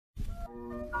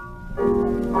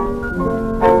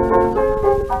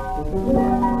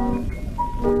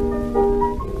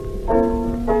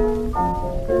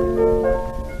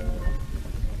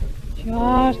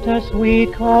Just a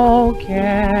sweet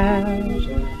coquette,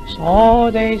 so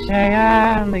they say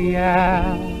in the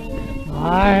air.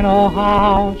 I know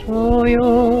how true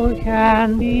you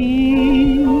can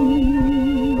be.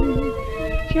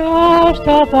 Just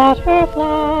a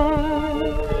butterfly,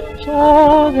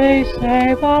 so they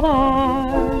say, but I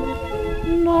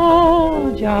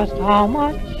know just how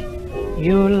much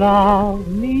you love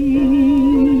me.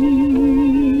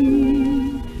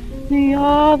 The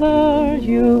others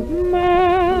you've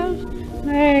met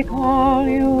may call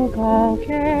you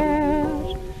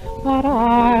coquette, but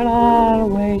I'll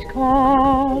always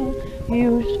call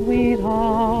you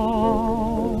sweetheart.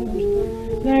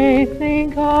 They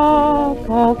think of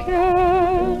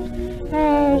coquette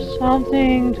as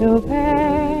something to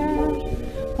pass,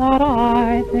 but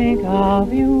I think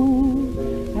of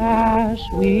you as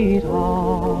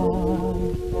sweetheart.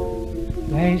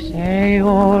 They say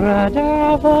you're a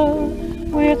devil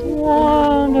with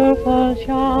wonderful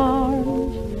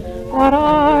charms, but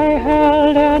I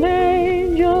held an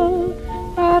angel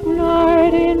at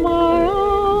night in my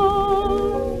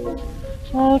arms.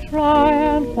 So try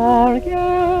and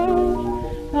forget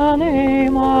the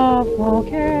name of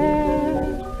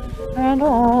Coquette, and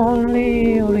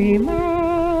only remember,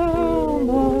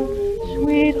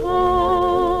 sweetheart.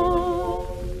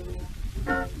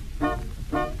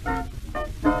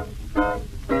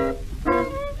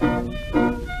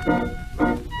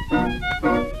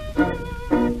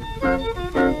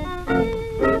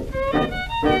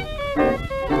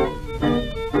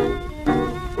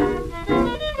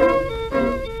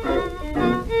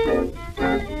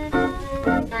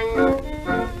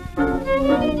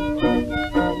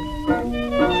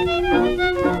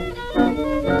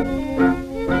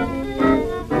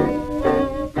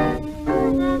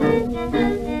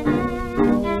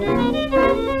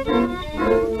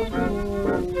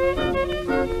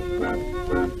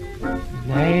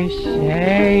 They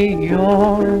say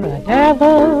you're a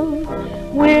devil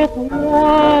with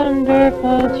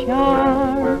wonderful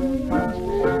charms,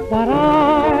 but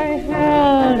I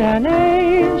held an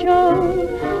angel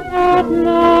at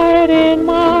night in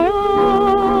my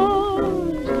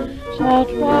arms. So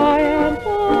try and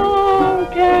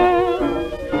forget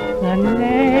the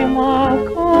name of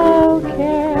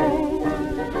Coquette,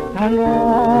 and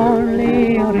only